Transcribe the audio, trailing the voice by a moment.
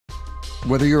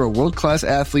Whether you're a world-class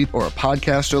athlete or a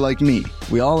podcaster like me,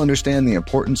 we all understand the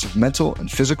importance of mental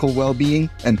and physical well-being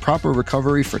and proper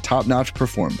recovery for top-notch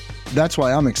performance. That's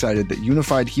why I'm excited that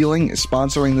Unified Healing is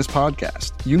sponsoring this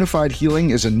podcast. Unified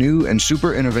Healing is a new and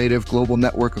super innovative global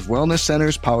network of wellness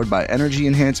centers powered by Energy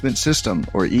Enhancement System,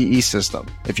 or EE System.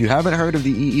 If you haven't heard of the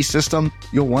EE System,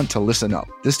 you'll want to listen up.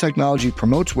 This technology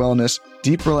promotes wellness,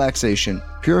 deep relaxation,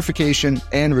 purification,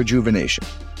 and rejuvenation.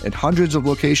 In hundreds of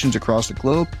locations across the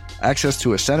globe, access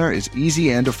to a center is easy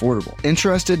and affordable.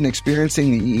 Interested in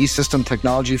experiencing the EE System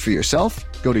technology for yourself?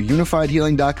 Go to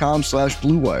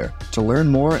unifiedhealing.com/bluewire to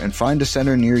learn more and find a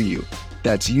center near you.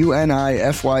 That's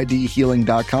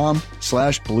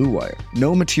unifydhealing.com/bluewire.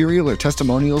 No material or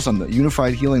testimonials on the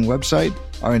Unified Healing website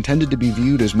are intended to be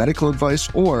viewed as medical advice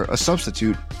or a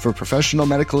substitute for professional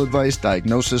medical advice,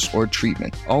 diagnosis, or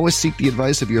treatment. Always seek the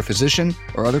advice of your physician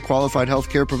or other qualified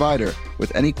healthcare provider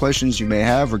with any questions you may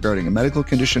have regarding a medical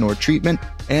condition or treatment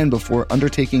and before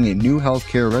undertaking a new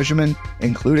healthcare regimen,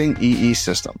 including EE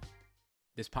System.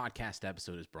 This podcast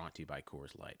episode is brought to you by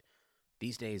Coors Light.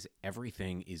 These days,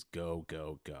 everything is go,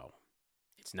 go, go.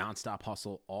 It's nonstop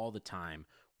hustle all the time.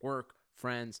 Work,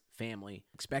 friends, family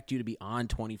expect you to be on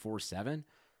 24/7.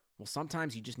 Well,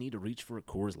 sometimes you just need to reach for a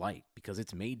Coors Light because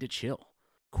it's made to chill.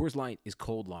 Coors Light is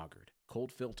cold lagered,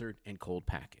 cold filtered, and cold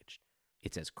packaged.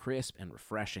 It's as crisp and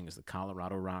refreshing as the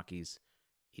Colorado Rockies.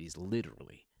 It is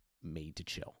literally made to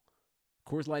chill.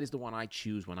 Coors Light is the one I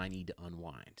choose when I need to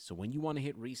unwind. So when you want to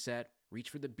hit reset,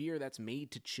 reach for the beer that's made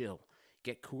to chill.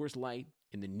 Get Coors Light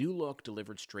in the new look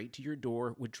delivered straight to your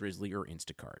door with Drizzly or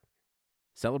Instacart.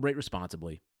 Celebrate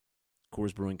responsibly.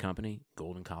 Coors Brewing Company,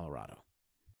 Golden, Colorado.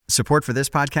 Support for this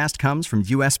podcast comes from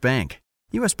U.S. Bank.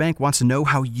 U.S. Bank wants to know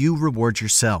how you reward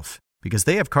yourself because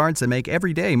they have cards that make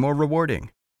every day more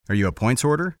rewarding. Are you a points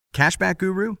hoarder, cashback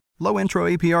guru, low intro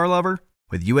APR lover?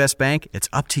 With U.S. Bank, it's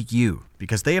up to you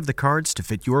because they have the cards to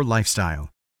fit your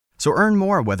lifestyle. So earn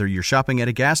more whether you're shopping at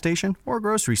a gas station or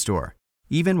grocery store,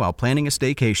 even while planning a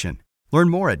staycation. Learn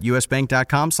more at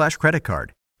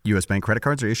usbank.com/creditcard. U.S. Bank credit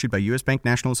cards are issued by U.S. Bank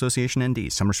National Association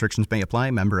ND. Some restrictions may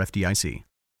apply. Member FDIC.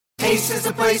 Ace is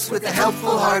a place with the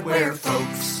helpful hardware,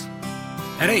 folks.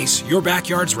 At Ace, your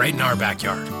backyard's right in our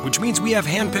backyard, which means we have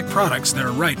hand-picked products that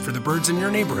are right for the birds in your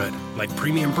neighborhood, like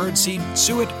premium bird seed,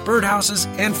 suet, birdhouses,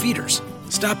 and feeders.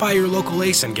 Stop by your local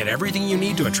Ace and get everything you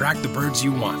need to attract the birds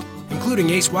you want, including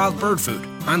Ace Wild Bird Food,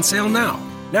 on sale now.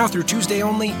 Now through Tuesday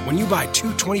only, when you buy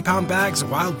 2 20-pound bags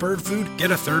of wild bird food, get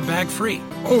a third bag free.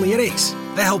 Only at Ace,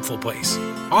 the helpful place.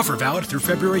 Offer valid through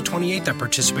February 28th at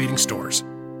participating stores.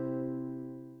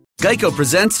 Geico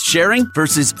presents sharing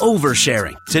versus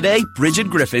oversharing. Today,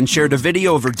 Bridget Griffin shared a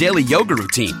video of her daily yoga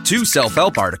routine, 2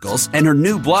 self-help articles, and her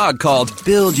new blog called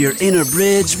Build Your Inner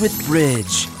Bridge with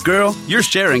Bridge. Girl, your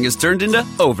sharing has turned into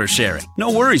oversharing.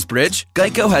 No worries, Bridge.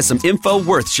 Geico has some info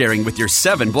worth sharing with your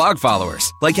 7 blog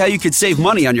followers, like how you could save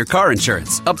money on your car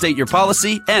insurance, update your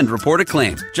policy, and report a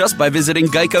claim just by visiting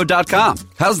geico.com.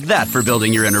 How's that for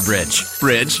building your inner bridge?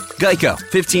 Bridge? Geico.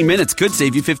 15 minutes could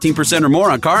save you 15% or more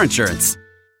on car insurance.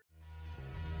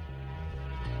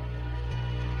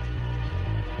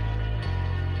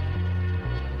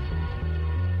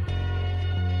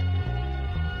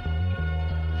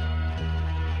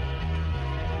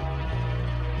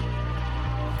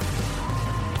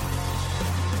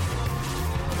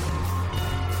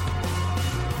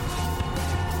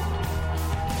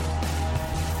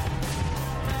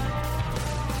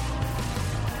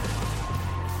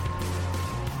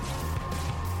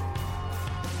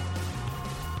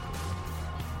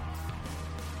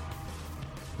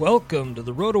 Welcome to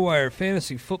the ZeroWR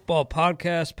Fantasy Football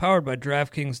Podcast, powered by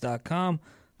DraftKings.com,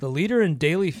 the leader in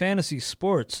daily fantasy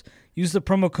sports. Use the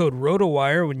promo code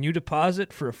ROTOWIRE when you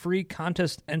deposit for a free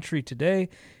contest entry today.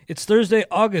 It's Thursday,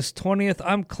 August 20th.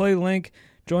 I'm Clay Link,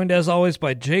 joined as always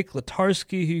by Jake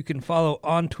Latarski, who you can follow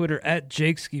on Twitter at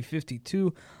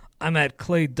JakeSki52. I'm at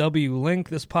Clay W. Link.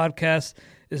 This podcast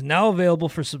is now available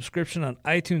for subscription on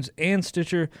iTunes and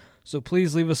Stitcher, so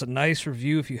please leave us a nice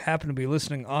review if you happen to be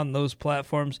listening on those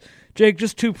platforms. Jake,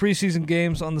 just 2 preseason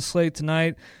games on the slate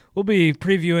tonight. We'll be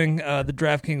previewing the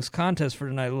DraftKings contest for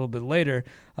tonight a little bit later,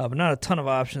 but not a ton of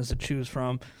options to choose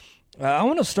from. I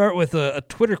want to start with a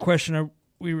Twitter question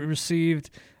we received.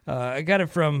 I got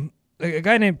it from a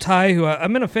guy named Ty, who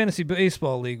I'm in a fantasy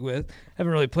baseball league with.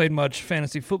 Haven't really played much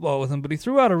fantasy football with him, but he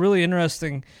threw out a really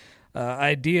interesting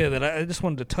idea that I just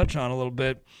wanted to touch on a little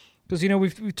bit. Because, you know,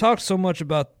 we've talked so much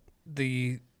about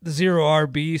the zero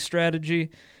RB strategy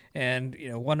and, you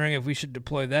know, wondering if we should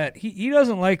deploy that. He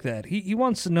doesn't like that. He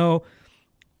wants to know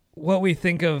what we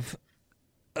think of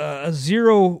a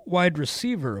zero wide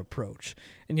receiver approach.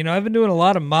 And, I've been doing a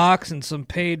lot of mocks in some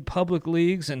paid public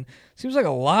leagues, and it seems like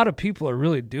a lot of people are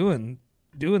really doing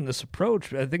this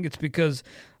approach. I think it's because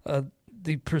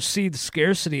the perceived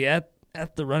scarcity at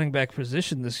the running back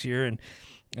position this year. And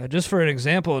just for an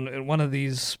example, in one of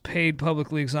these paid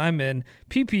public leagues I'm in,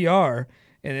 PPR,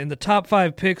 and in the top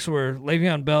 5 picks were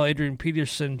Le'Veon Bell, Adrian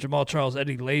Peterson, Jamal Charles,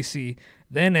 Eddie Lacy,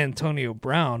 then Antonio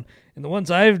Brown. And the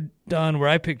ones I've done where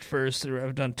I picked first,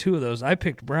 I've done 2 of those, I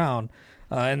picked Brown.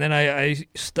 And then I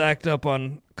stacked up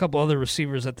on a couple other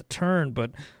receivers at the turn.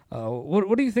 But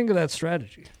what do you think of that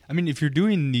strategy? I mean, if you're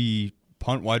doing the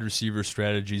punt wide receiver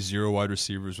strategy, zero wide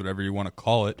receivers, whatever you want to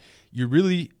call it, you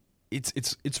really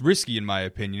it's risky in my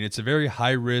opinion. It's a very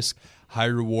high risk, high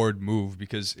reward move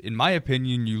because in my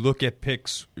opinion, you look at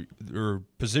picks or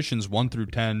positions 1 through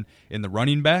 10 in the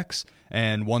running backs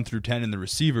and 1 through 10 in the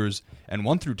receivers, and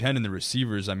 1 through 10 in the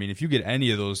receivers. I mean, if you get any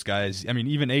of those guys, I mean,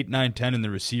 even 8, 9, 10 in the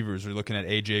receivers, we're looking at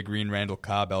AJ Green, Randall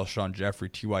Cobb, Alshon Jeffrey,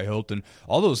 T.Y. Hilton.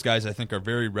 All those guys I think are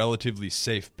very relatively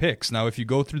safe picks. Now, if you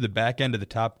go through the back end of the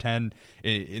top 10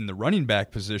 in the running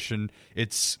back position,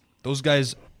 it's those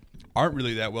guys aren't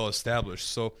really that well established.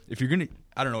 So if you're going to,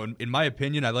 I don't know, in my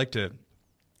opinion, I like to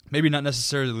maybe not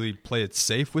necessarily play it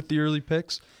safe with the early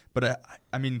picks, but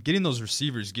I mean, getting those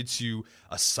receivers gets you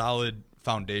a solid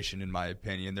foundation, in my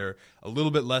opinion. They're a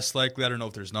little bit less likely, I don't know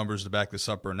if there's numbers to back this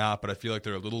up or not, but I feel like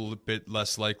they're a little bit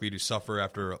less likely to suffer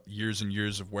after years and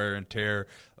years of wear and tear.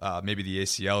 Maybe the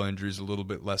ACL injury is a little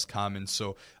bit less common.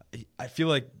 So I feel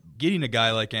like getting a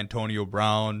guy like Antonio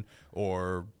Brown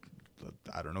or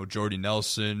I don't know, Jordy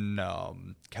Nelson,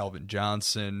 Calvin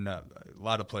Johnson, a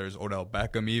lot of players, Odell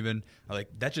Beckham even, like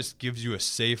that just gives you a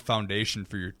safe foundation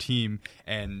for your team.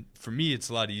 And for me, it's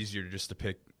a lot easier just to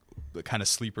pick the kind of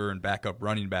sleeper and backup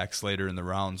running backs later in the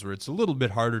rounds where it's a little bit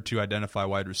harder to identify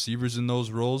wide receivers in those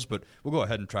roles. But we'll go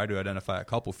ahead and try to identify a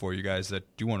couple for you guys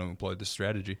that do want to employ this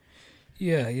strategy.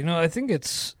 Yeah, I think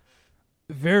it's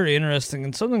very interesting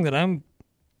and something that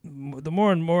the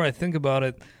more and more I think about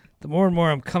it, the more and more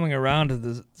I'm coming around to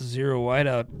the zero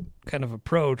wideout kind of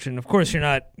approach. And, of course, you're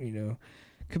not,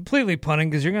 completely punting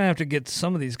because you're going to have to get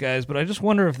some of these guys. But I just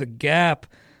wonder if the gap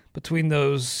between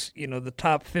those, the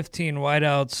top 15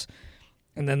 wideouts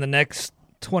and then the next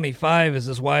 25 is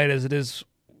as wide as it is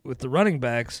with the running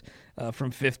backs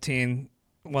from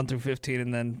 1 through 15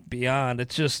 and then beyond.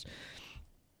 It's just,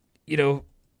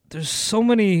 there's so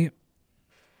many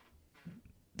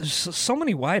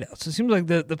wideouts. It seems like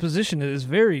the position is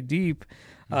very deep.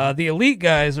 The elite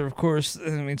guys are, of course,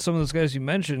 some of those guys you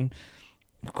mentioned,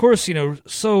 of course,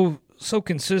 so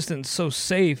consistent, so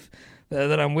safe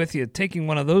that I'm with you. Taking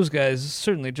one of those guys is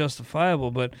certainly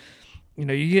justifiable, but,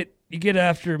 you get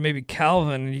after maybe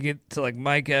Calvin and you get to like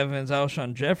Mike Evans,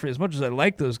 Alshon Jeffrey, as much as I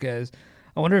like those guys,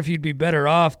 I wonder if you'd be better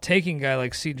off taking a guy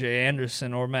like C.J.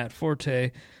 Anderson or Matt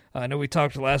Forte. I know we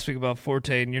talked last week about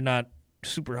Forte and you're not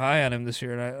super high on him this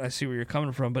year, and I see where you're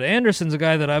coming from. But Anderson's a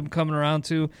guy that I'm coming around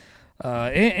to,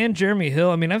 and Jeremy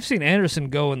Hill. I mean, I've seen Anderson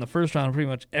go in the first round pretty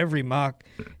much every mock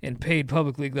and paid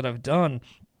public league that I've done.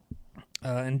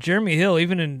 And Jeremy Hill,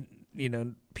 even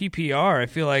in PPR, I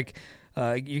feel like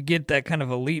you get that kind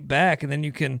of elite back, and then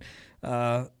you can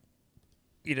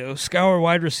scour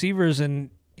wide receivers, and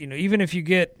even if you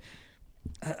get,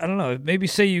 I don't know, maybe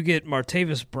say you get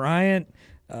Martavis Bryant,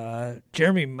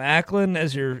 Jeremy Maclin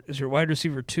as your wide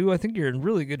receiver 2, I think you're in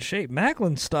really good shape.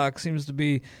 Macklin's stock seems to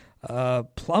be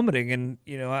plummeting, and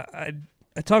I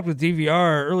talked with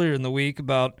DVR earlier in the week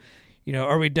about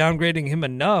are we downgrading him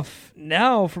enough?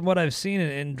 Now, from what I've seen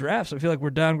in drafts, I feel like we're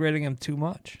downgrading him too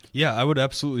much. Yeah, I would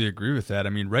absolutely agree with that. I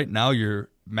mean, right now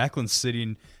Macklin's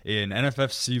sitting in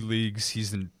NFFC leagues.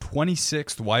 He's in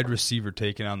 26th wide receiver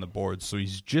taken on the board, so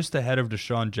he's just ahead of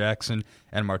Deshaun Jackson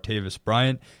and Martavis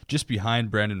Bryant, just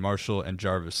behind Brandon Marshall and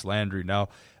Jarvis Landry. Now,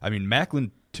 I mean,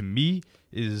 Maclin, to me,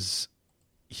 he's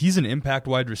an impact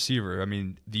wide receiver. I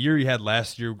mean, the year he had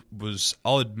last year was,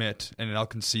 I'll admit, and I'll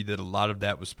concede that a lot of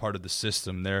that was part of the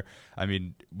system there. I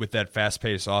mean, with that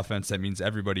fast-paced offense, that means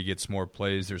everybody gets more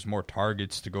plays. There's more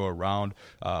targets to go around,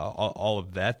 all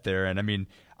of that there. And, I mean,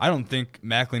 I don't think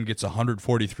Maclin gets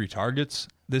 143 targets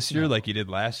this year like he did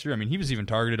last year. I mean, he was even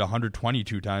targeted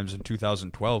 122 times in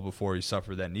 2012 before he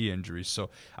suffered that knee injury.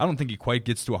 So I don't think he quite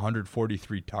gets to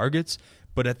 143 targets.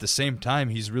 But at the same time,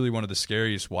 he's really one of the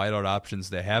scariest wideout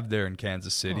options they have there in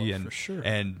Kansas City. For sure.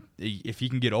 And if he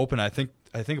can get open, I think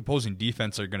opposing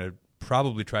defense are going to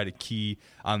probably try to key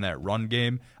on that run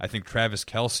game. I think Travis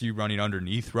Kelce running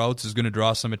underneath routes is going to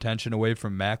draw some attention away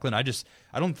from Maclin.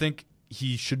 I don't think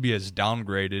he should be as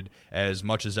downgraded as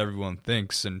much as everyone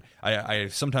thinks. And I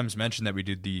sometimes mention that we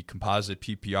did the composite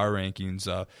PPR rankings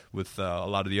with a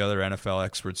lot of the other NFL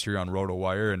experts here on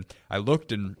RotoWire, and I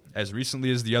looked, and as recently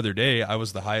as the other day, I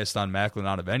was the highest on Macklin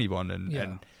out of anyone.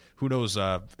 And who knows?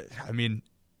 I mean,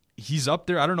 he's up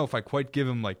there. I don't know if I quite give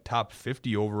him like top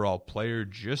 50 overall player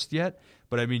just yet,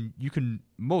 but I mean, you can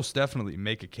most definitely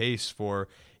make a case for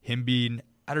him being,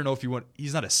 I don't know if you want,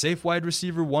 he's not a safe wide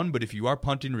receiver one, but if you are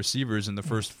punting receivers in the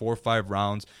first 4 or 5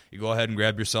 rounds, you go ahead and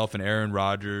grab yourself an Aaron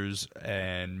Rodgers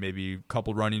and maybe a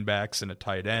couple running backs and a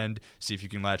tight end. See if you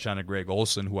can latch on to Greg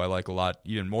Olsen, who I like a lot,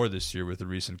 even more this year with the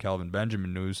recent Kelvin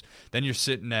Benjamin news. Then you're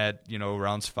sitting at,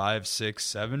 rounds 5, 6,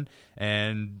 7,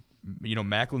 and,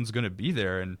 Macklin's going to be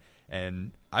there.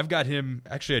 And I've got him,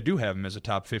 actually I do have him as a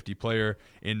top 50 player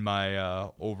in my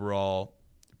overall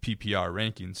PPR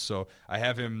rankings. So I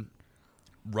have him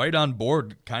right on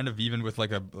board, kind of even with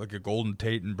like a Golden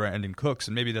Tate and Brandon Cooks,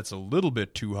 and maybe that's a little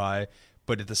bit too high,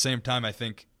 but at the same time, I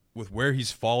think with where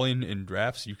he's falling in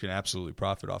drafts, you can absolutely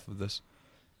profit off of this.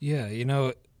 Yeah,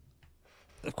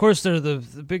 of course there are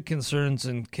the big concerns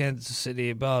in Kansas City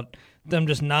about them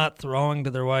just not throwing to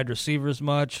their wide receivers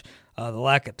much, the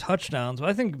lack of touchdowns. But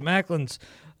I think Macklin's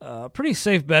a pretty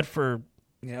safe bet for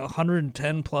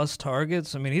 110 plus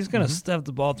targets. I mean, he's going to stuff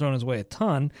the ball thrown his way a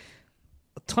ton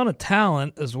of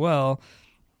talent as well,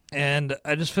 and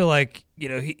I just feel like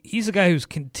he's a guy who's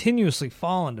continuously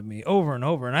fallen to me over and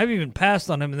over, and I've even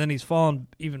passed on him, and then he's fallen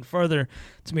even further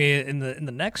to me in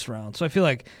the next round. So I feel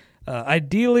like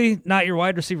ideally not your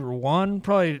wide receiver one,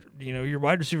 probably your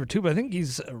wide receiver two, but I think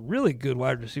he's a really good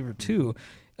wide receiver two,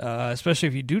 especially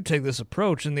if you do take this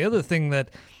approach. And the other thing that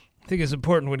I think is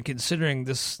important when considering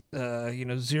this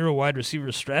zero wide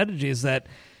receiver strategy is that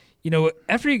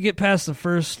after you get past the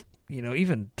first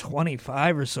even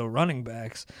 25 or so running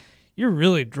backs, you're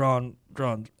really drawn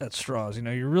at straws.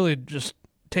 You're really just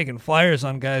taking flyers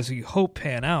on guys who you hope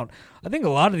pan out. I think a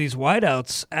lot of these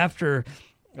wideouts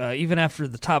even after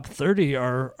the top 30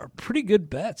 are pretty good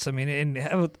bets. I mean, and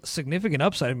have a significant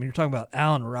upside. I mean, you're talking about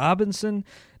Allen Robinson,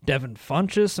 Devin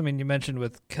Funchess. I mean, you mentioned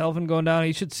with Kelvin going down,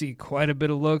 he should see quite a bit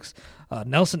of looks.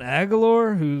 Nelson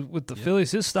Aguilar, who with the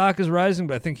Phillies, his stock is rising,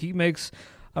 but I think he makes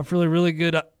a really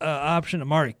good option.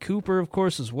 Amari Cooper, of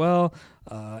course, as well.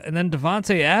 And then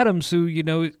Devontae Adams,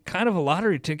 who, kind of a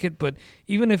lottery ticket, but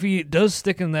even if he does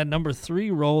stick in that number 3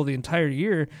 role the entire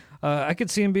year, I could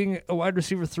see him being a wide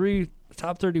receiver 3,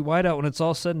 top 30 wideout when it's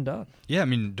all said and done. Yeah, I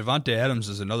mean, Devontae Adams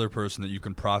is another person that you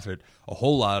can profit a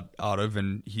whole lot out of,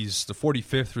 and he's the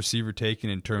 45th receiver taken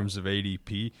in terms of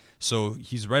ADP. So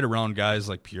he's right around guys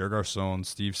like Pierre Garçon,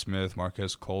 Steve Smith,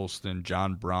 Marquez Colston,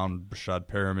 John Brown, Brashad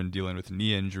Perriman dealing with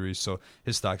knee injuries, so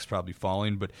his stock's probably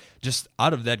falling. But just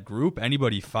out of that group,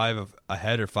 anybody 5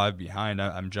 ahead or 5 behind,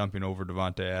 I'm jumping over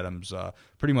Devontae Adams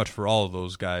pretty much for all of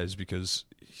those guys, because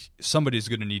somebody's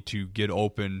going to need to get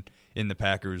open in the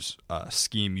Packers'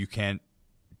 scheme. You can't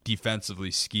defensively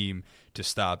scheme to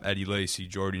stop Eddie Lacy,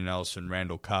 Jordy Nelson,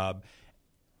 Randall Cobb,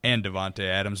 and Devontae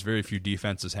Adams. Very few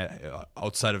defenses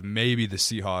outside of maybe the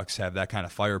Seahawks have that kind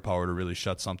of firepower to really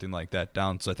shut something like that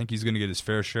down. So I think he's going to get his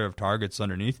fair share of targets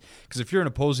underneath, because if you're an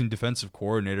opposing defensive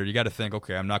coordinator, you got to think,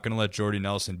 okay, I'm not going to let Jordy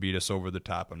Nelson beat us over the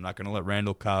top. I'm not going to let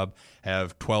Randall Cobb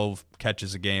have 12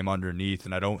 catches a game underneath,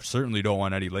 and I certainly don't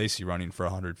want Eddie Lacy running for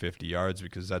 150 yards,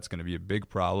 because that's going to be a big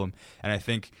problem. And I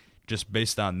think just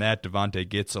based on that, Devontae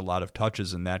gets a lot of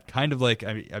touches in that. Kind of like,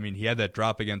 I mean, he had that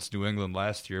drop against New England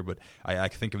last year, but I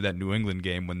think of that New England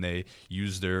game when they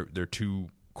used their 2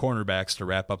 cornerbacks to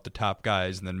wrap up the top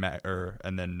guys, and then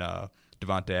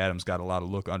Devontae Adams got a lot of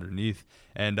look underneath.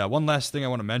 And one last thing I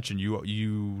want to mention,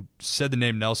 you said the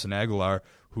name Nelson Aguilar,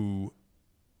 who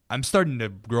I'm starting to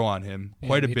grow on him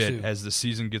quite a bit too, as the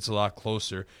season gets a lot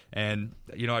closer. And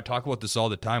I talk about this all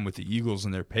the time with the Eagles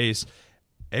and their pace.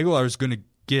 Aguilar is going to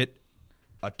get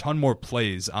a ton more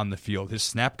plays on the field. His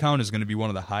snap count is going to be one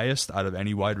of the highest out of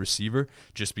any wide receiver,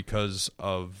 just because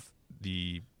of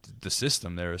the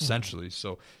system there, essentially.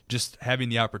 So just having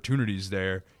the opportunities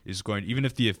there is going, even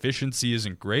if the efficiency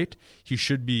isn't great, he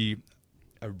should be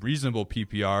a reasonable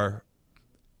PPR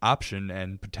option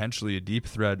and potentially a deep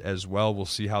threat as well. We'll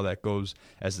see how that goes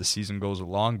as the season goes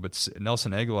along. But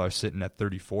Nelson Aguilar sitting at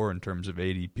 34 in terms of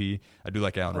ADP. I do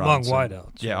like Allen Robinson. Among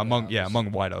wideouts.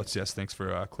 Among wideouts. Yes, thanks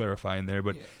for clarifying there.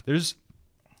 But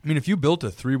if you built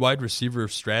a 3 wide receiver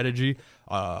strategy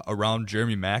around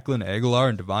Jeremy Maclin, Aguilar,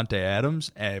 and Devontae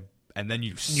Adams, and then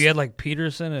you had like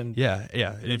Peterson and and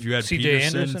if you had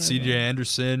CJ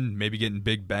Anderson, maybe getting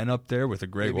Big Ben up there with a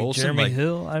Greg Olsen, Jeremy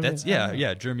Hill.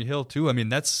 Jeremy Hill too. I mean,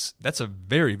 that's a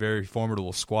very, very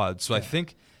formidable squad. So I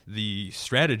think the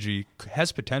strategy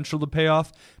has potential to pay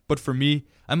off. But for me,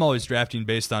 I'm always drafting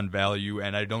based on value,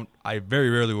 and I very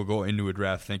rarely will go into a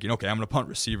draft thinking, okay, I'm going to punt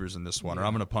receivers in this one, or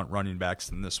I'm going to punt running backs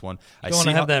in this one. You don't want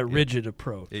to have that rigid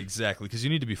approach. Exactly, because you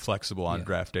need to be flexible on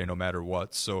draft day no matter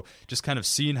what. So just kind of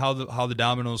seeing how the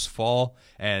dominoes fall,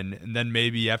 and then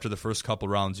maybe after the first couple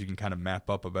rounds you can kind of map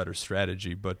up a better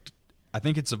strategy. But I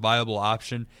think it's a viable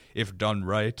option if done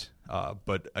right.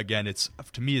 But again,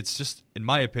 to me, it's just, in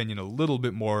my opinion, a little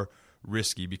bit more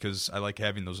risky because I like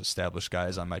having those established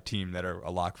guys on my team that are a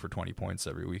lock for 20 points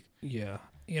every week. Yeah.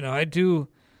 I do.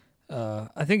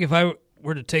 I think if I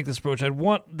were to take this approach, I'd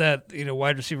want that,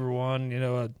 wide receiver one,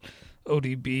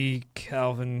 ODB,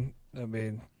 Calvin,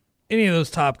 any of those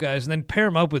top guys, and then pair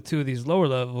them up with two of these lower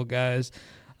level guys.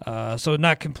 So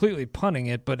not completely punting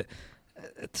it, but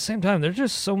at the same time, there's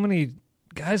just so many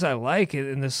guys I like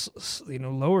in this,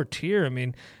 lower tier.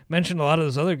 Mentioned a lot of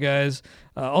those other guys.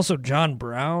 Also, John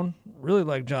Brown. Really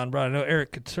like John Brown. I know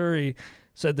Eric Katuri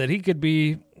said that he could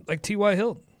be like T.Y.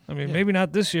 Hilton. Maybe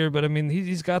not this year, but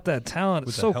he's got that talent.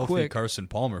 With it's so a healthy quick. Carson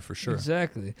Palmer for sure.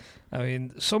 Exactly.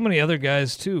 So many other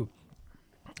guys too.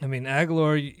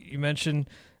 Aguilar. You mentioned.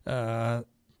 Marcus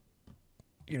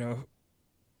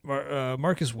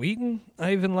Wheaton.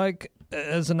 I even like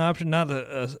as an option. Not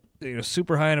a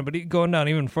super high end, but going down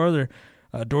even further.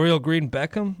 Dorial Green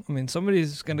Beckham.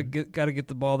 Somebody's got to get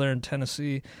the ball there in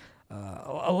Tennessee.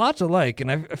 A lot to like, and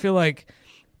I feel like,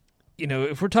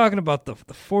 if we're talking about the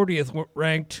 40th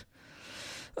ranked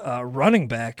running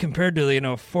back compared to the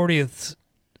 40th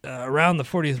around the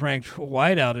 40th ranked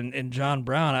wideout in John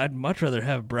Brown, I'd much rather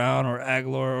have Brown or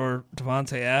Aguilar or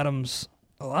Devontae Adams.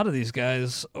 A lot of these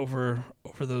guys over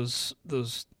those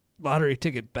lottery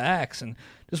ticket backs. And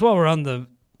just while we're on the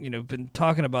been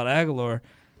talking about Aguilar,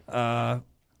 I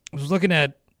was looking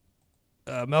at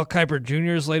Mel Kiper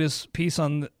Jr.'s latest piece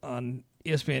on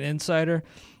ESPN Insider,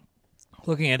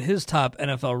 looking at his top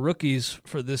NFL rookies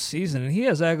for this season, and he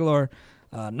has Aguilar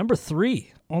number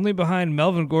 3, only behind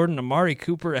Melvin Gordon, Amari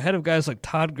Cooper, ahead of guys like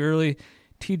Todd Gurley,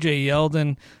 T.J.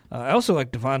 Yeldon. I also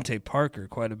like Devontae Parker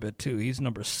quite a bit too. He's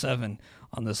number 7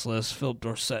 on this list. Philip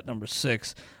Dorsett number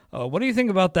 6. What do you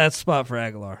think about that spot for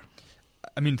Aguilar?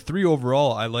 3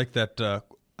 overall. I like that.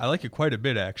 I like it quite a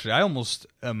bit, actually. I almost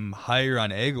am higher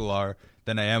on Aguilar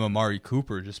than I am Amari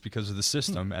Cooper just because of the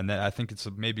system, and that I think it's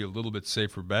maybe a little bit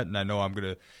safer bet. And I know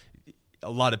a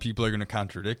lot of people are going to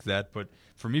contradict that, but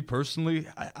for me personally,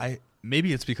 I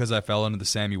maybe it's because I fell into the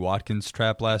Sammy Watkins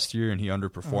trap last year and he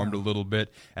underperformed a little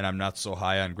bit, and I'm not so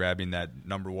high on grabbing that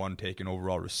number 1 taken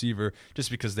overall receiver just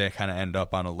because they kind of end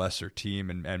up on a lesser team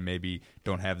and maybe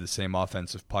don't have the same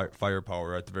offensive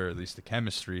firepower, or at the very least the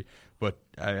chemistry. But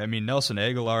Nelson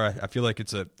Aguilar, I feel like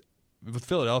with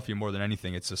Philadelphia more than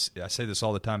anything, I say this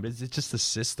all the time, but it's just a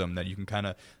system that you can kind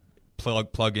of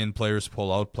plug in players,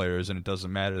 pull out players, and it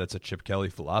doesn't matter. That's a Chip Kelly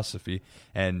philosophy,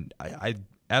 and I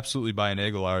absolutely buy an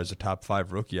Aguilar as a top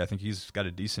 5 rookie. I think he's got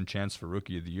a decent chance for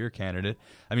Rookie of the Year candidate.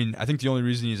 I think the only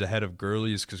reason he's ahead of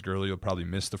Gurley is because Gurley will probably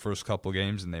miss the first couple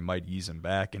games, and they might ease him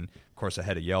back, and of course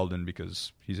ahead of Yeldon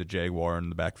because he's a Jaguar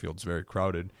and the backfield's very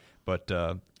crowded. But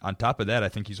on top of that, I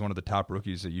think he's one of the top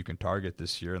rookies that you can target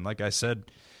this year. And like I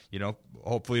said,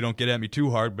 hopefully don't get at me too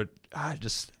hard, but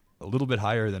just a little bit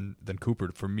higher than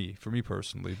Cooper for me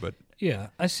personally. But yeah,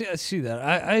 I see that.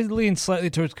 I lean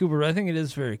slightly towards Cooper, but I think it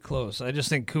is very close. I just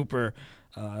think Cooper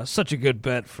such a good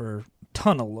bet for a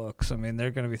ton of looks.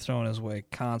 They're going to be throwing his way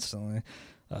constantly.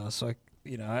 So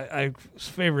I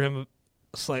favor him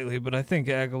slightly, but I think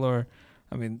Aguilar,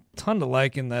 ton to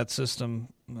like in that system.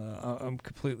 I'm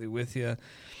completely with you.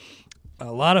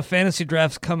 A lot of fantasy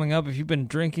drafts coming up. If you've been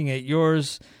drinking at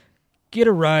yours, get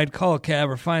a ride, call a cab,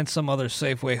 or find some other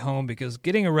safe way home, because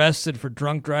getting arrested for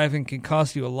drunk driving can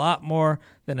cost you a lot more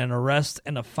than an arrest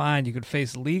and a fine. You could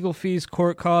face legal fees,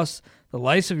 court costs, the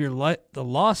loss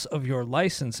of your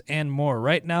license, and more.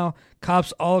 Right now,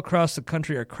 cops all across the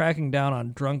country are cracking down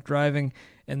on drunk driving,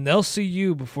 and they'll see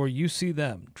you before you see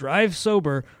them. Drive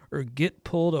sober or get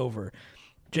pulled over.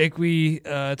 Jake,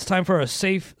 it's time for a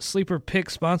safe sleeper pick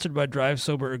sponsored by Drive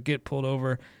Sober or Get Pulled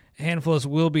Over. A handful of us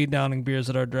will be downing beers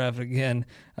at our draft again.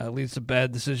 Leads to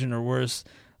bad decision or worse.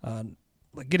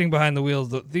 Like getting behind the wheel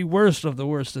is the worst of the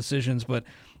worst decisions, but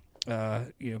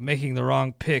making the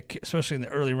wrong pick, especially in the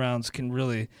early rounds, can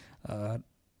really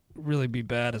be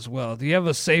bad as well. Do you have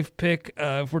a safe pick?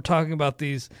 If we're talking about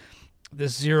this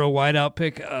zero wideout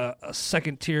pick, a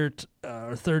second tier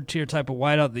or third tier type of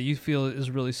wideout that you feel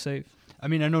is really safe? I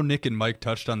know Nick and Mike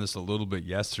touched on this a little bit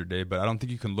yesterday, but I don't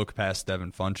think you can look past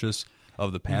Devin Funchess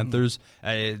of the Panthers.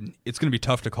 It's going to be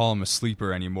tough to call him a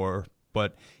sleeper anymore,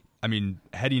 but I mean,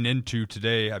 heading into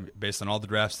today, based on all the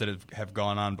drafts that have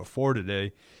gone on before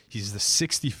today, he's the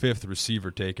 65th receiver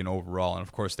taken overall. And,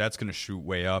 of course, that's going to shoot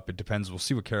way up. It depends. We'll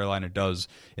see what Carolina does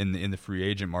in the free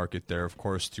agent market there, of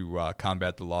course, to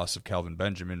combat the loss of Kelvin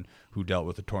Benjamin, who dealt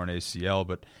with a torn ACL.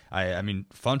 But, I mean,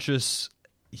 Funchess,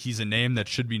 he's a name that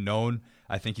should be known.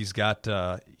 I think he's kind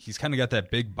of got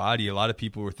that big body. A lot of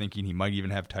people were thinking he might even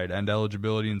have tight end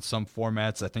eligibility in some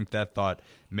formats. I think that thought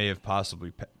may have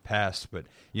possibly passed. But,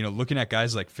 looking at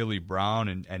guys like Philly Brown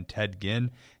and Ted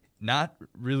Ginn, not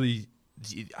really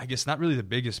the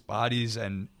biggest bodies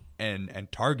and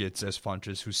targets as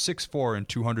Funchess, who's 6'4" and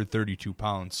 232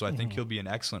 pounds. So I think he'll be an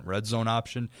excellent red zone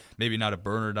option. Maybe not a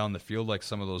burner down the field like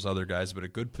some of those other guys, but a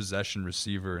good possession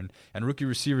receiver. And rookie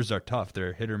receivers are tough.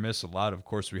 They're hit or miss a lot. Of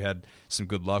course, we had some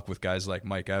good luck with guys like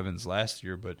Mike Evans last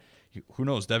year, but who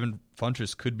knows? Devin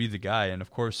Funchess could be the guy. And, of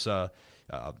course,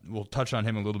 we'll touch on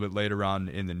him a little bit later on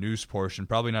in the news portion.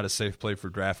 Probably not a safe play for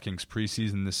DraftKings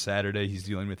preseason this Saturday. He's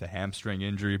dealing with a hamstring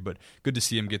injury, but good to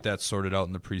see him get that sorted out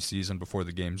in the preseason before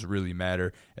the games really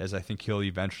matter, as I think he'll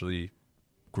eventually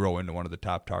grow into one of the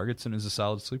top targets and is a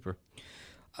solid sleeper.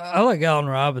 I like Allen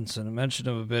Robinson. I mentioned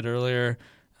him a bit earlier.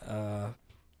 I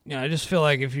just feel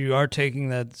like if you are taking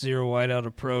that zero wideout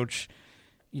approach,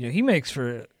 he makes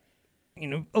for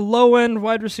a low-end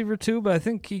wide receiver too, but I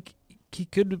think he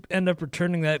could end up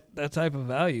returning that type of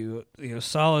value,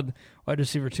 solid wide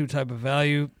receiver 2 type of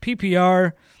value.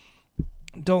 PPR,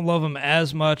 don't love him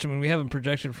as much. I mean, we have him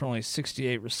projected for only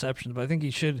 68 receptions, but I think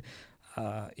he should,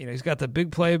 he's got the big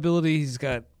playability. He's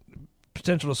got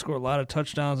potential to score a lot of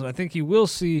touchdowns, and I think he will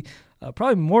see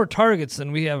probably more targets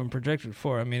than we have him projected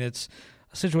for. I mean, it's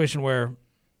a situation where,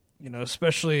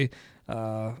 especially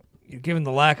given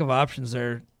the lack of options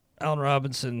there, Allen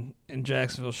Robinson in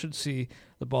Jacksonville should see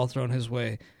the ball thrown his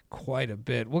way quite a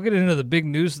bit. We'll get into the big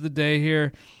news of the day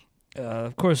here.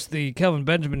 Of course, the Kelvin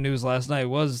Benjamin news last night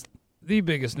was the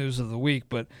biggest news of the week,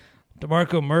 but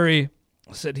DeMarco Murray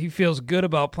said he feels good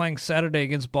about playing Saturday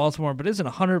against Baltimore, but isn't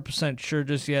 100% sure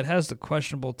just yet, has the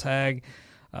questionable tag.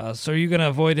 So are you going to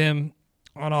avoid him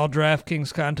on all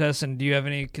DraftKings contests, and do you have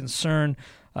any concern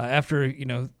after,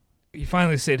 he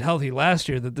finally stayed healthy last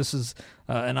year, that this is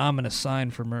an ominous sign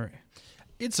for Murray?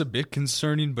 It's a bit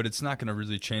concerning, but it's not going to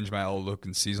really change my outlook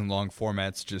in season-long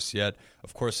formats just yet.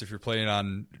 Of course, if you're playing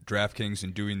on DraftKings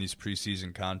and doing these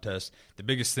preseason contests, the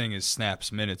biggest thing is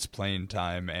snaps, minutes, playing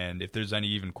time, and if there's any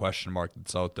even question mark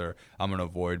that's out there, I'm going to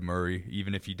avoid Murray,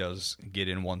 even if he does get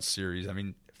in one series. I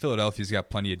mean, Philadelphia's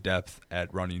got plenty of depth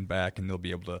at running back, and they'll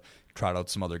be able to trot out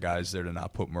some other guys there to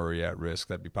not put Murray at risk.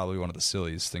 That'd be probably one of the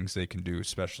silliest things they can do,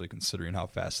 especially considering how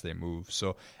fast they move.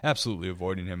 So absolutely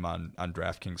avoiding him on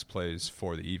DraftKings plays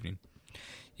for the evening.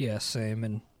 Yeah, same.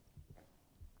 And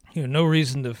no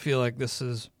reason to feel like this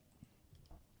is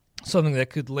something that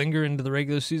could linger into the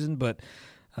regular season, but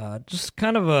just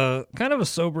kind of a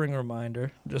sobering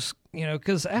reminder. Just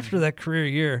because after that career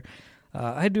year,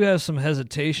 I do have some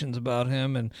hesitations about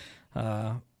him, and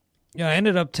I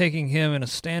ended up taking him in a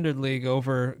standard league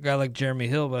over a guy like Jeremy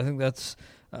Hill, but I think that's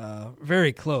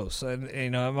very close.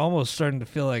 And I'm almost starting to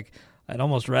feel like I'd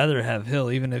almost rather have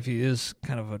Hill, even if he is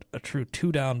kind of a true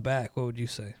 2-down back. What would you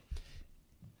say?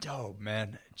 Oh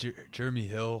man, Jeremy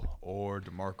Hill or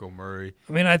DeMarco Murray.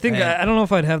 I mean, I think I don't know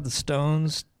if I'd have the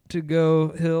stones to go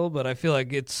Hill, but I feel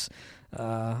like it's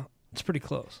pretty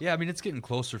close. Yeah, I mean, it's getting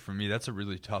closer for me. That's a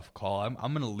really tough call. I'm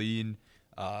going to lean.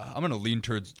 I'm going to lean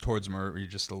towards Murray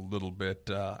just a little bit.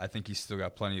 I think he's still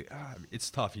got plenty. It's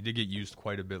tough. He did get used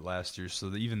quite a bit last year,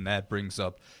 so even that brings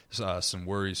up some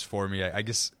worries for me. I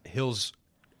guess Hill's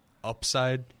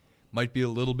upside might be a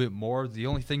little bit more. The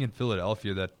only thing in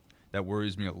Philadelphia that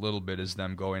worries me a little bit is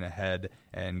them going ahead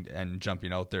and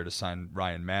jumping out there to sign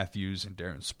Ryan Matthews, and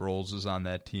Darren Sproles is on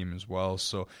that team as well.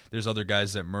 So there's other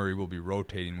guys that Murray will be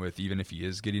rotating with, even if he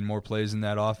is getting more plays in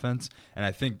that offense. And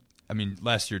I think,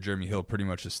 last year Jeremy Hill pretty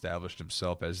much established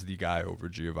himself as the guy over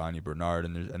Giovanni Bernard,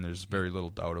 and there's very little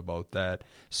doubt about that.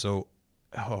 So,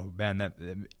 oh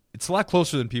man, it's a lot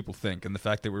closer than people think, and the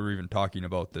fact that we're even talking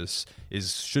about this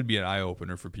should be an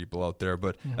eye-opener for people out there.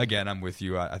 But again, I'm with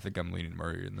you. I think I'm leaning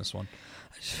Murray in this one.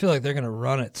 I just feel like they're going to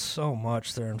run it so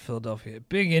much there in Philadelphia.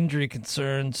 Big injury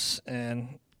concerns,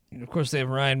 and of course they have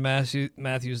Ryan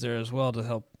Matthews there as well to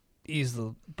help ease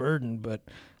the burden. But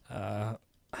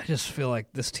I just feel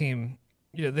like this team,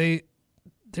 they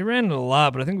ran it a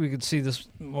lot, but I think we could see this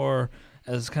more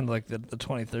as kind of like the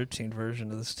 2013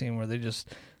 version of this team, where they just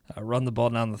run the ball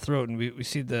down the throat, and we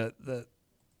see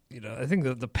I think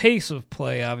the pace of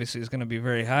play obviously is going to be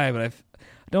very high, but I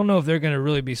don't know if they're going to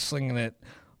really be slinging it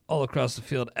all across the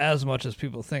field as much as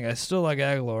people think. I still like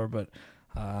Aguilar, but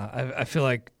I feel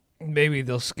like maybe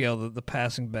they'll scale the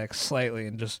passing back slightly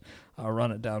and just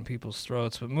run it down people's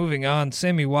throats. But moving on,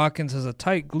 Sammy Watkins has a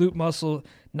tight glute muscle,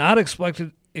 not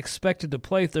expected to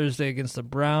play Thursday against the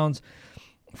Browns.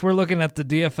 If we're looking at the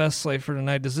DFS slate for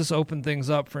tonight, does this open things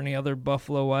up for any other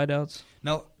Buffalo wideouts?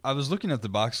 Now, I was looking at the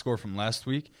box score from last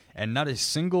week, and not a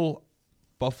single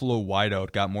Buffalo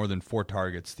wideout got more than 4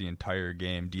 targets the entire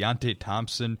game. Deontay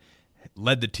Thompson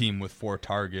led the team with 4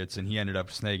 targets, and he ended up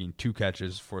snagging 2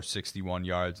 catches for 61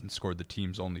 yards and scored the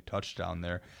team's only touchdown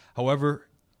there. However,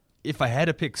 if I had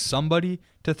to pick somebody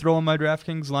to throw in my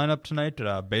DraftKings lineup tonight,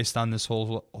 based on this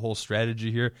whole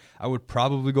strategy here, I would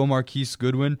probably go Marquise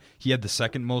Goodwin. He had the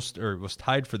second most, or was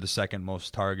tied for the second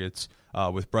most targets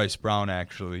with Bryce Brown,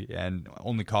 actually, and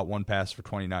only caught 1 pass for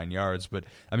 29 yards. But,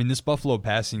 I mean, this Buffalo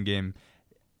passing game,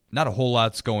 not a whole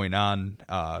lot's going on,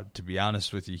 to be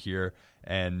honest with you here.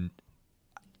 And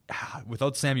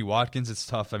without Sammy Watkins, it's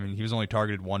tough. I mean, he was only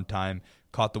targeted 1 time,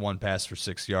 caught the 1 pass for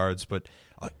 6 yards, but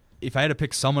if I had to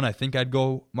pick someone, I think I'd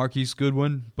go Marquise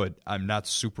Goodwin, but I'm not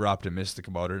super optimistic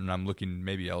about it, and I'm looking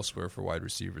maybe elsewhere for wide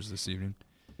receivers this evening.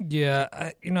 Yeah,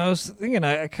 I was thinking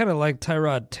I kind of like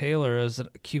Tyrod Taylor as a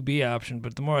QB option,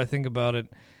 but the more I think about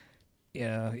it,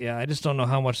 yeah, I just don't know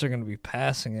how much they're going to be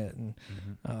passing it.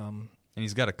 And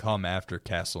he's got to come after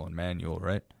Castle and Manuel,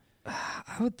 right?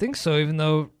 I would think so, even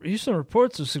though recent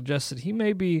reports have suggested he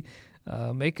may be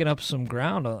making up some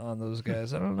ground on those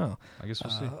guys. I don't know. I guess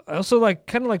we'll see. I also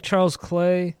kind of like Charles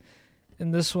Clay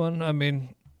in this one. I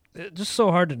mean, it's just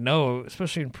so hard to know,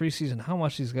 especially in preseason, how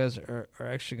much these guys are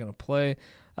actually going to play.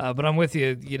 But I'm with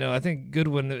you. I think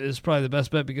Goodwin is probably the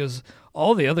best bet because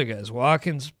all the other guys,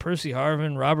 Watkins, Percy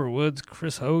Harvin, Robert Woods,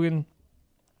 Chris Hogan,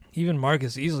 even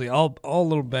Marcus Easley, all a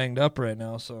little banged up right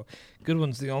now. So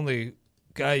Goodwin's the only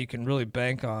guy you can really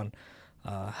bank on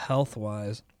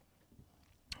health-wise.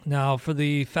 Now, for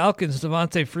the Falcons,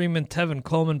 Devontae Freeman, Tevin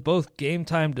Coleman, both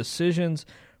game-time decisions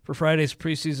for Friday's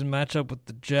preseason matchup with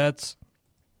the Jets.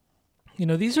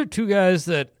 These are 2 guys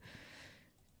that,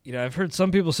 I've heard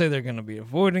some people say they're going to be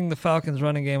avoiding the Falcons'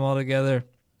 running game altogether.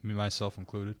 Me, myself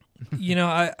included.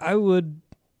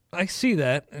 I see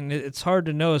that, and it's hard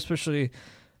to know, especially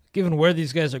given where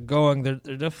these guys are going. They're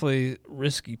definitely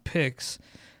risky picks.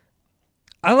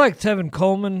 I like Tevin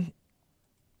Coleman,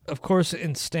 of course,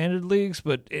 in standard leagues,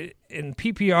 but in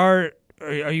PPR,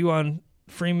 are you on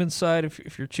Freeman's side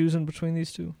if you're choosing between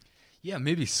these 2? Yeah,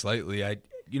 maybe slightly.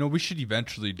 We should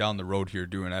eventually down the road here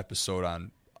do an episode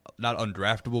on not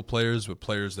undraftable players, but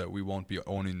players that we won't be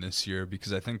owning this year,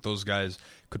 because I think those guys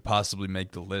could possibly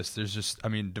make the list. There's just,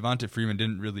 Devontae Freeman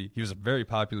he was a very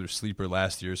popular sleeper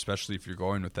last year, especially if you're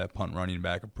going with that punt running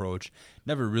back approach.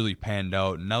 Never really panned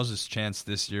out, and now's his chance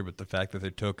this year, but the fact that they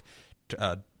took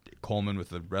Coleman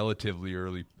with a relatively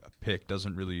early pick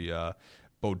doesn't really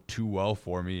bode too well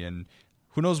for me. And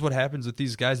who knows what happens with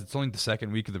these guys? It's only the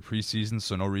second week of the preseason,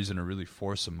 so no reason to really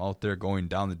force them out there. Going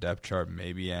down the depth chart,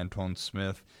 maybe Antoine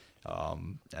Smith.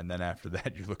 And then after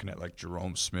that, you're looking at like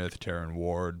Jerome Smith, Taron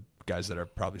Ward, guys that are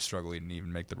probably struggling to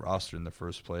even make the roster in the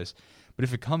first place. But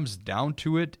if it comes down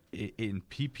to it in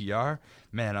PPR,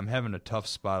 man, I'm having a tough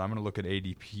spot. I'm going to look at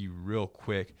ADP real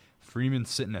quick. Freeman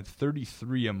sitting at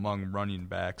 33 among running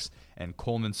backs, and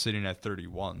Coleman sitting at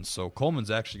 31. So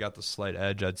Coleman's actually got the slight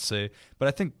edge, I'd say. But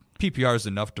I think PPR is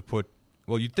enough to put,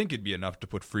 well, you'd think it'd be enough to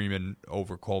put Freeman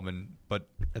over Coleman, but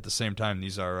at the same time,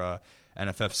 these are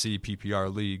NFFC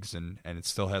PPR leagues, and it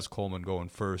still has Coleman going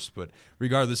first. But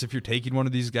regardless, if you're taking one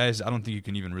of these guys, I don't think you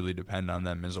can even really depend on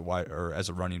them as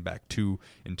a running back 2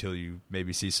 until you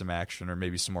maybe see some action or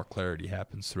maybe some more clarity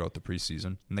happens throughout the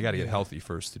preseason. And they got to get healthy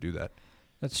first to do that.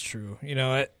 That's true.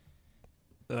 Mel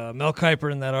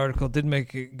Kiper in that article did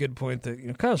make a good point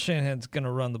that Kyle Shanahan's going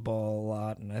to run the ball a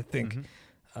lot, and I think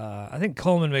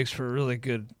Coleman makes for a really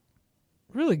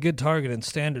good target in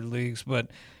standard leagues, but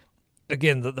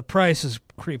again, the price is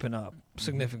creeping up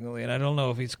significantly, and I don't know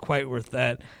if he's quite worth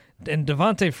that. And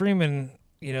Devontae Freeman,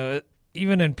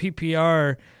 even in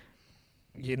PPR,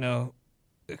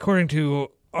 according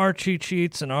to our cheat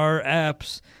sheets and our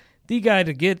apps, the guy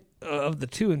to get of the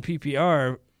 2 in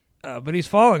PPR, but he's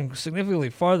falling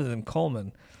significantly farther than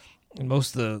Coleman. In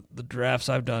most of the drafts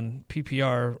I've done,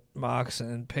 PPR mocks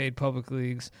and paid public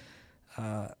leagues,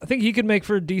 I think he could make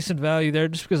for a decent value there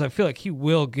just because I feel like he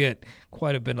will get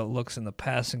quite a bit of looks in the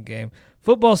passing game.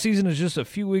 Football season is just a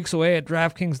few weeks away at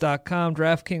DraftKings.com.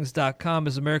 DraftKings.com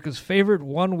is America's favorite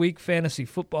one-week fantasy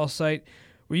football site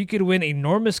where you could win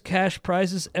enormous cash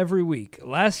prizes every week.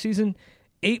 Last season,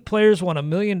 8 players won $1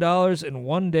 million in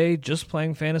one day just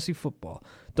playing fantasy football.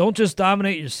 Don't just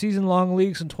dominate your season-long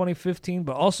leagues in 2015,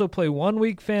 but also play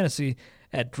one-week fantasy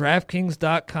at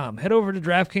DraftKings.com. Head over to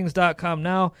DraftKings.com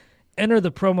now Enter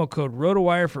the promo code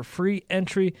ROTOWIRE for free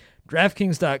entry.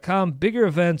 DraftKings.com. Bigger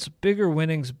events, bigger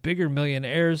winnings, bigger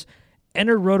millionaires.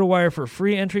 Enter ROTOWIRE for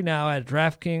free entry now at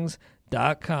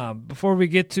DraftKings.com. Before we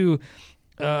get to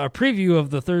a preview of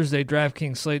the Thursday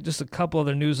DraftKings slate, just a couple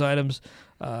other news items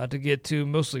to get to,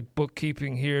 mostly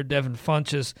bookkeeping here. Devin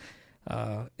Funchess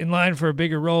in line for a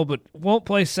bigger role, but won't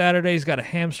play Saturday. He's got a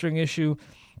hamstring issue.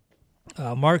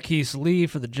 Marquise Lee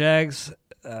for the Jags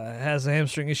has a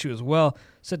hamstring issue as well,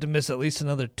 set to miss at least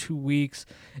another 2 weeks.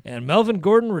 And Melvin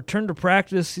Gordon returned to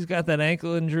practice. He's got that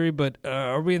ankle injury, but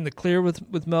are we in the clear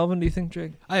with Melvin, do you think,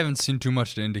 Jake? I haven't seen too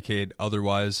much to indicate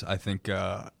otherwise. I think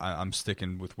I'm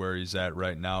sticking with where he's at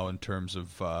right now in terms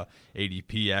of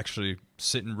ADP, actually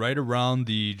sitting right around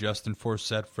the Justin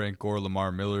Forsett, Frank Gore,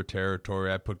 Lamar Miller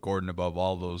territory. I put Gordon above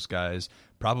all those guys,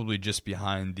 probably just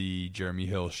behind the Jeremy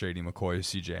Hill, Shady McCoy,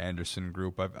 CJ Anderson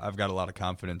group. I've got a lot of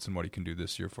confidence in what he can do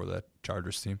this year for that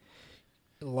Chargers team.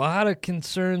 A lot of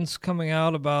concerns coming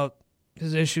out about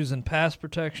his issues in pass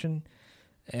protection.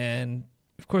 And,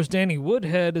 of course, Danny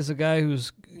Woodhead is a guy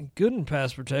who's good in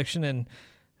pass protection and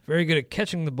very good at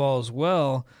catching the ball as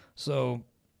well. So,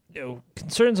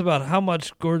 concerns about how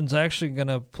much Gordon's actually going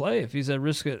to play if he's at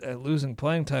risk at losing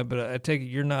playing time. But I take it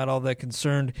you're not all that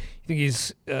concerned. You think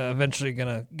he's eventually going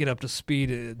to get up to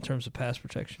speed in terms of pass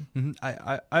protection?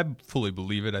 Mm-hmm. I fully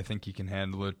believe it. I think he can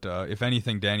handle it. If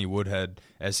anything, Danny Woodhead,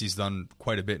 as he's done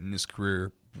quite a bit in his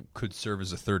career, could serve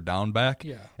as a third down back.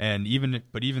 Yeah. And even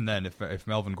then, if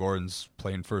Melvin Gordon's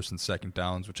playing first and second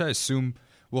downs, which I assume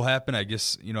will happen, I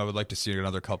guess, I would like to see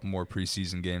another couple more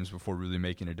preseason games before really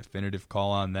making a definitive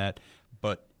call on that.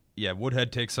 But yeah,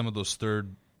 Woodhead takes some of those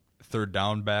third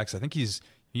down backs. I think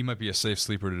he might be a safe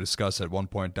sleeper to discuss at one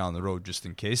point down the road, just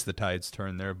in case the tides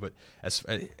turn there. But as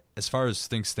far as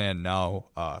things stand now,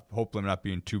 hopefully I'm not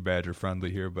being too Badger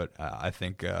friendly here, but I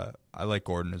think I like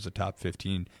Gordon as a top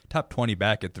 15, top 20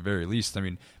 back at the very least. I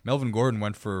mean, Melvin Gordon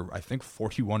went for, I think,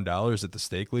 $41 at the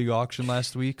Stake League auction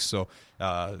last week, so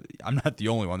I'm not the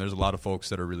only one. There's a lot of folks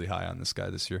that are really high on this guy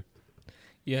this year.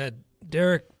 Yeah,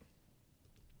 Derek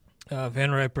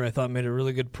Van Riper, I thought, made a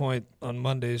really good point on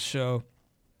Monday's show.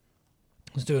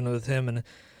 I was doing it with him, and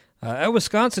at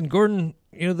Wisconsin, Gordon,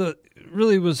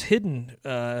 really was hidden,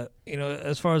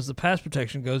 as far as the pass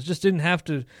protection goes. Just didn't have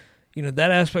to,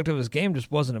 that aspect of his game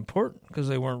just wasn't important because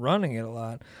they weren't running it a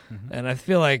lot. Mm-hmm. And I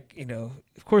feel like,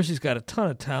 of course he's got a ton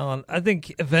of talent. I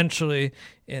think eventually,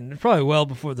 and probably well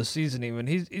before the season even,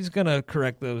 he's going to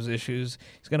correct those issues.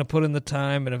 He's going to put in the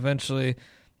time, and eventually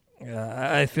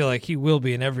I feel like he will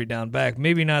be an every down back.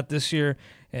 Maybe not this year,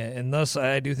 and thus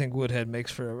I do think Woodhead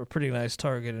makes for a pretty nice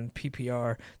target in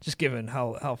PPR, just given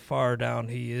how far down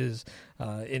he is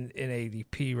in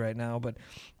ADP right now. But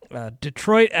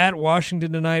Detroit at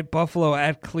Washington tonight, Buffalo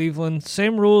at Cleveland.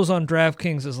 Same rules on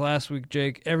DraftKings as last week,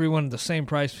 Jake. Everyone at the same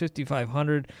price,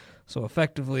 $5,500, so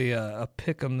effectively a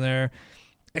pick 'em there.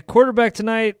 At quarterback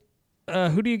tonight,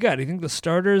 who do you got? Do you think the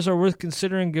starters are worth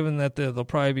considering, given that they'll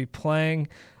probably be playing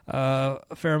a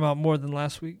fair amount more than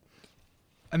last week?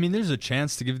 I mean, there's a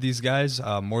chance to give these guys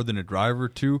more than a drive or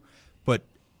two, but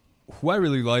who I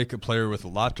really like, a player with a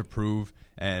lot to prove,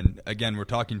 and again, we're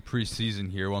talking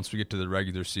preseason here. Once we get to the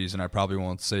regular season, I probably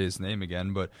won't say his name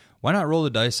again, but why not roll the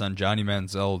dice on Johnny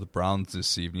Manziel of the Browns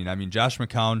this evening? I mean, Josh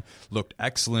McCown looked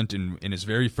excellent in his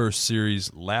very first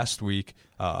series last week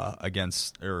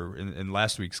in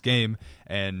last week's game,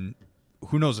 and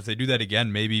who knows if they do that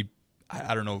again, maybe.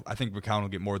 I don't know. I think McCown will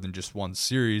get more than just one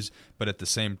series, but at the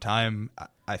same time,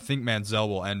 I think Manziel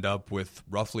will end up with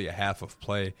roughly a half of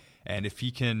play. And if he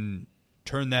can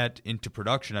turn that into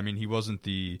production, I mean, he wasn't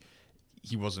a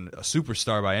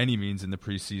superstar by any means in the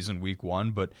preseason week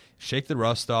 1, but shake the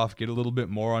rust off, get a little bit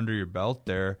more under your belt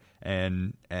there,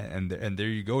 and there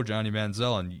you go, Johnny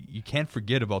Manziel. And you can't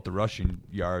forget about the rushing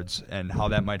yards and how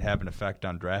that might have an effect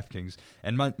on DraftKings.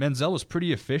 And Manziel was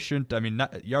pretty efficient. I mean,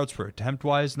 not yards per attempt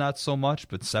wise, not so much,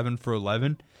 but 7 for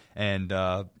 11, and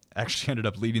actually ended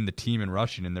up leading the team in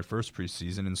rushing in their first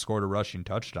preseason and scored a rushing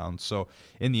touchdown. So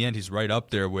in the end, he's right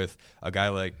up there with a guy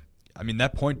like. I mean,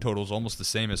 that point total is almost the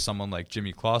same as someone like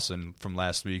Jimmy Clausen from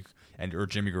last week or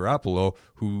Jimmy Garoppolo,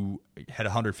 who had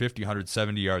 150,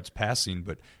 170 yards passing,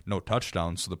 but no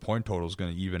touchdowns. So the point total is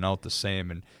going to even out the same.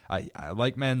 And I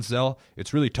like Manziel.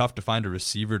 It's really tough to find a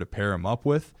receiver to pair him up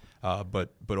with.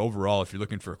 But overall, if you're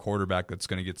looking for a quarterback that's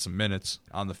going to get some minutes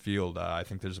on the field, I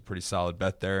think there's a pretty solid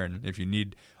bet there. And if you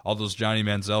need all those Johnny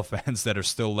Manziel fans that are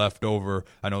still left over,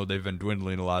 I know they've been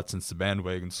dwindling a lot since the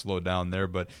bandwagon slowed down there.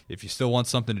 But if you still want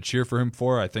something to cheer for him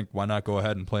for, I think why not go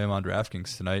ahead and play him on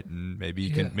DraftKings tonight, and maybe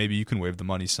you can wave the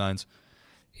money signs.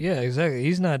 Yeah, exactly.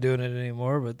 He's not doing it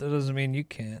anymore, but that doesn't mean you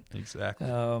can't. Exactly.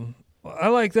 Well, I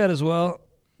like that as well.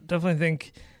 Definitely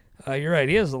think you're right.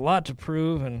 He has a lot to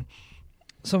prove, and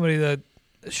somebody that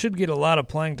should get a lot of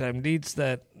playing time, needs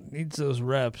those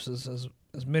reps,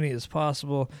 as many as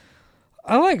possible.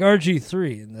 I like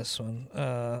RG3 in this one.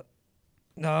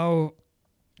 Now,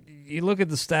 you look at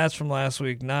the stats from last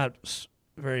week, not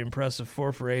very impressive.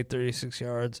 4 for 8, 36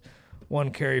 yards,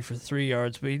 1 carry for 3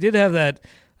 yards. But he did have that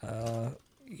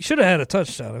he should have had a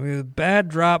touchdown. I mean, a bad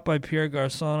drop by Pierre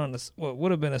Garçon on what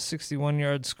would have been a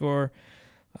 61-yard score.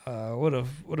 Would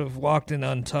have walked in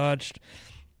untouched.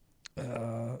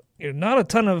 Not a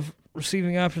ton of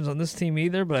receiving options on this team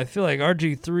either, but I feel like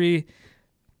RG3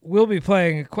 will be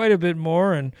playing quite a bit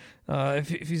more, and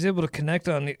if he's able to connect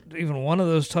on even one of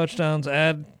those touchdowns,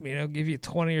 give you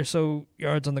 20 or so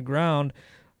yards on the ground,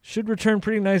 should return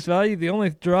pretty nice value. The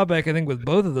only drawback, I think, with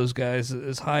both of those guys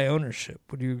is high ownership.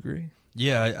 Would you agree?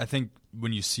 Yeah, I think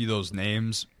when you see those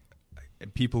names,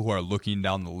 people who are looking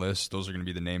down the list, those are going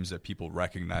to be the names that people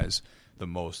recognize the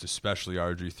most, especially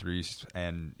RG3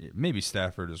 and maybe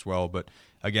Stafford as well. But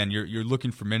again, you're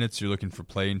looking for minutes, you're looking for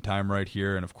playing time right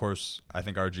here, and of course, I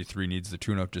think RG3 needs the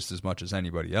tune-up just as much as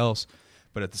anybody else.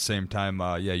 But at the same time,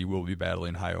 you will be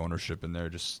battling high ownership in there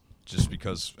just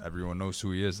because everyone knows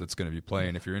who he is that's going to be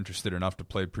playing. If you're interested enough to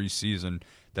play preseason,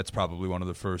 that's probably one of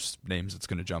the first names that's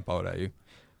going to jump out at you.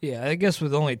 Yeah, I guess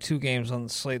with only 2 games on the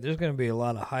slate, there's going to be a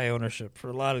lot of high ownership for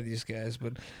a lot of these guys.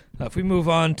 But if we move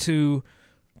on to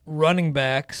running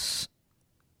backs,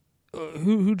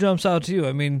 who jumps out to you?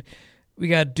 I mean, we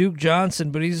got Duke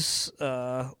Johnson, but he's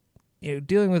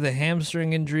dealing with a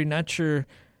hamstring injury. Not sure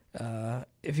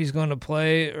if he's going to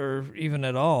play or even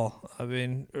at all. I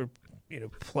mean,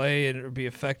 play or be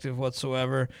effective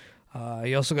whatsoever.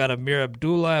 You also got Amir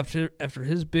Abdullah after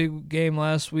his big game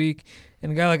last week,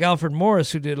 and a guy like Alfred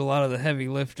Morris who did a lot of the heavy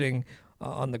lifting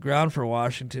on the ground for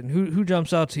Washington. Who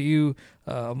jumps out to you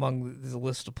among the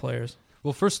list of players?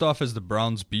 Well, first off, as the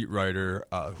Browns beat writer,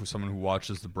 someone who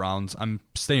watches the Browns, I'm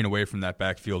staying away from that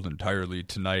backfield entirely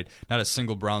tonight. Not a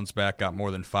single Browns back got more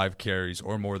than 5 carries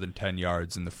or more than 10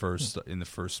 yards in the first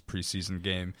preseason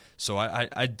game. So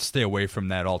I'd stay away from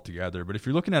that altogether. But if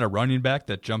you're looking at a running back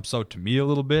that jumps out to me a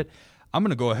little bit, I'm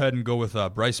going to go ahead and go with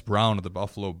Bryce Brown of the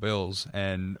Buffalo Bills.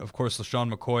 And, of course, LaShawn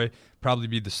McCoy probably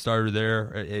be the starter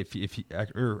there.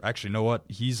 Actually, you know what?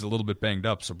 He's a little bit banged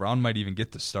up, so Brown might even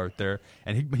get the start there.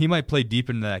 And he might play deep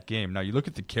into that game. Now, you look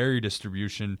at the carry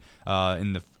distribution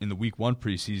in the Week 1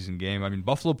 preseason game. I mean,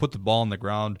 Buffalo put the ball on the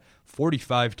ground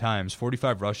 45 times,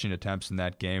 45 rushing attempts in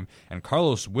that game. And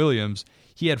Carlos Williams,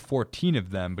 he had 14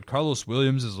 of them. But Carlos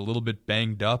Williams is a little bit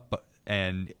banged up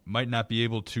and might not be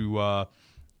able to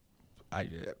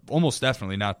almost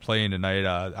definitely not playing tonight.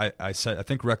 I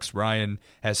think Rex Ryan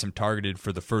has him targeted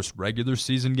for the first regular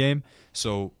season game.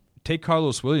 So take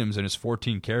Carlos Williams and his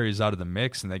 14 carries out of the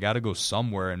mix, and they got to go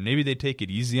somewhere. And maybe they take it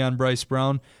easy on Bryce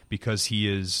Brown because he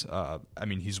is.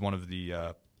 He's one of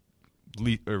the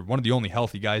one of the only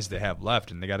healthy guys they have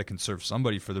left, and they got to conserve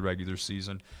somebody for the regular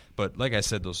season. But like I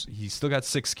said, he still got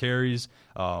 6 carries.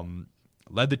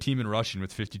 Led the team in rushing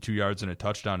with 52 yards and a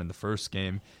touchdown in the first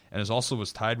game, and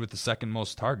was tied with the second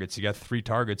most targets. He got 3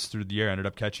 targets through the air, ended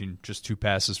up catching just 2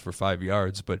 passes for 5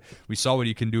 yards. But we saw what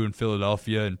he can do in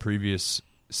Philadelphia in previous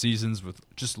seasons with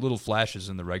just little flashes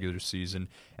in the regular season.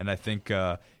 And I think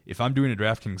if I'm doing a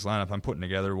DraftKings lineup, I'm putting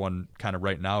together one kind of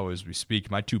right now as we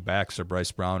speak. My 2 backs are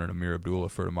Bryce Brown and Amir Abdullah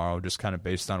for tomorrow, just kind of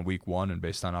based on Week 1 and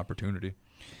based on opportunity.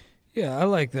 Yeah, I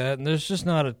like that. And there's just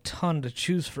not a ton to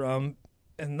choose from.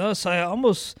 And thus, I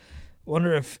almost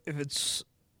wonder if it's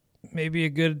maybe a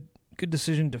good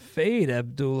decision to fade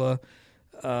Abdullah,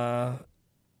 and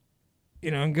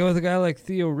go with a guy like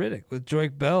Theo Riddick. With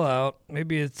Joique Bell out,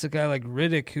 maybe it's a guy like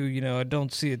Riddick who, I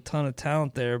don't see a ton of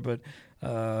talent there. But,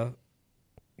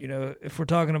 if we're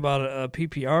talking about a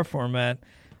PPR format,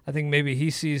 I think maybe he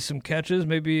sees some catches,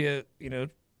 maybe,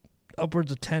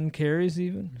 upwards of 10 carries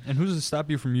even. And who's to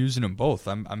stop you from using them both?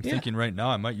 I'm thinking right now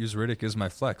I might use Riddick as my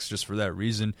flex just for that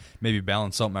reason, maybe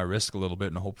balance out my risk a little bit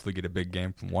and hopefully get a big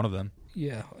game from one of them.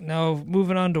 Yeah. Now,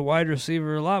 moving on to wide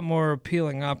receiver, a lot more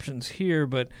appealing options here,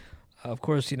 but of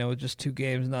course, with just 2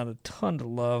 games, not a ton to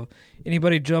love.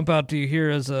 Anybody jump out to you here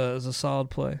as a solid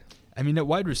play? I mean, at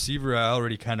wide receiver, I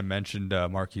already kind of mentioned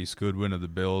Marquise Goodwin of the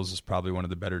Bills is probably one of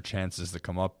the better chances to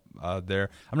come up there.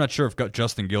 I'm not sure if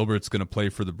Justin Gilbert's going to play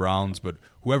for the Browns, but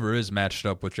whoever is matched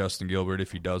up with Justin Gilbert,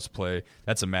 if he does play,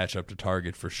 that's a matchup to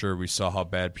target for sure. We saw how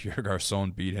bad Pierre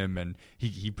Garçon beat him, and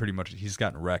he's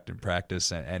gotten wrecked in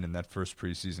practice and in that first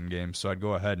preseason game. So I'd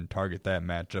go ahead and target that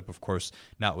matchup. Of course,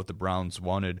 not what the Browns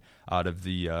wanted out of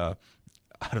the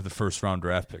out of the first-round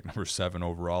draft pick, number 7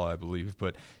 overall, I believe.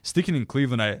 But sticking in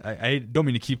Cleveland, I don't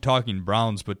mean to keep talking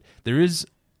Browns, but there is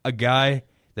a guy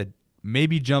that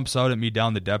maybe jumps out at me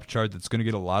down the depth chart that's going to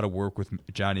get a lot of work with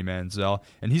Johnny Manziel,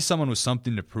 and he's someone with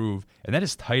something to prove, and that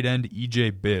is tight end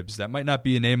E.J. Bibbs. That might not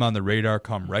be a name on the radar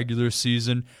come regular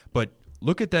season, but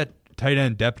look at that tight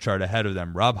end depth chart ahead of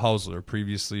them. Rob Hausler,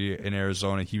 previously in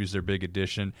Arizona, he was their big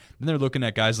addition. Then they're looking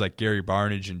at guys like Gary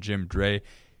Barnidge and Jim Dre.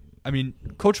 I mean,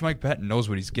 Coach Mike Patton knows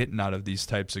what he's getting out of these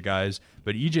types of guys,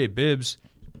 but E.J. Bibbs,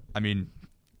 I mean,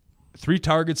 3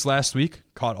 targets last week,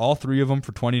 caught all 3 of them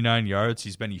for 29 yards.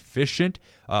 He's been efficient.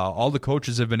 All the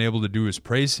coaches have been able to do is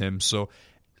praise him. So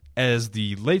as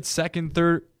the late second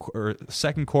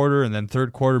quarter and then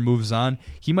third quarter moves on,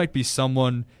 he might be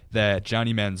someone that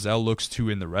Johnny Manziel looks to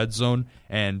in the red zone.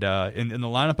 And in the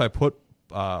lineup I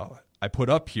put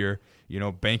up here,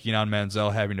 banking on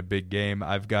Manziel having a big game,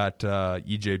 I've got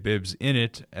E.J. Bibbs in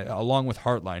it, along with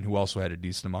Hartline, who also had a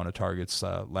decent amount of targets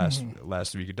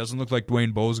last week. It doesn't look like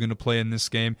Dwayne Bowe's going to play in this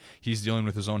game. He's dealing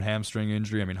with his own hamstring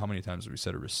injury. I mean, how many times have we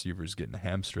said a receiver's getting a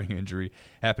hamstring injury?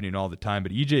 Happening all the time.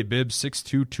 But E.J. Bibbs,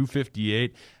 6'2",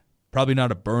 258, probably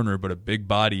not a burner, but a big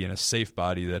body and a safe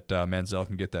body that Manziel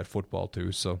can get that football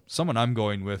to. So someone I'm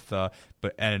going with,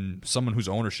 and someone whose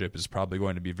ownership is probably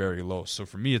going to be very low. So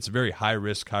for me, it's a very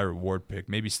high-risk, high-reward pick.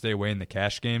 Maybe stay away in the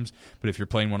cash games, but if you're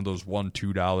playing one of those $1,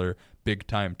 $2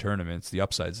 big-time tournaments, the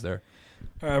upside's there.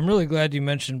 I'm really glad you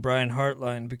mentioned Brian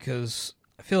Hartline, because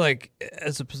I feel like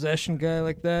as a possession guy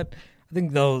like that, I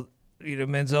think Manziel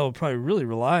will probably really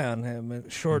rely on him.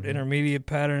 Short intermediate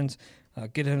patterns,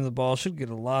 get him the ball, should get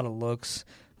a lot of looks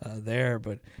there,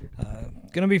 but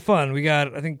going to be fun. We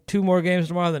got, I think, 2 more games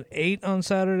tomorrow, then 8 on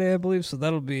Saturday, I believe, so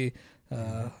that'll be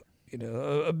a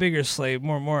bigger slate,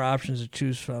 more options to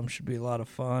choose from. Should be a lot of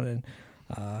fun, and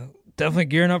definitely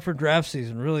gearing up for draft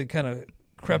season. Really kind of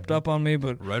crept up on me,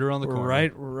 but right around the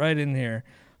corner. We're right in here.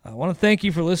 I want to thank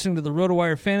you for listening to the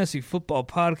RotoWire Fantasy Football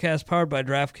Podcast, powered by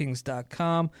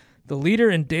DraftKings.com. The leader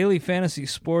in daily fantasy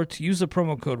sports. Use the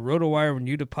promo code RotoWire when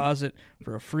you deposit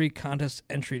for a free contest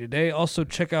entry today. Also,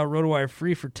 check out RotoWire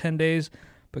free for 10 days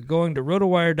by going to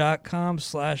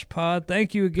rotowire.com/pod.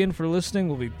 Thank you again for listening.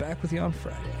 We'll be back with you on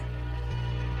Friday.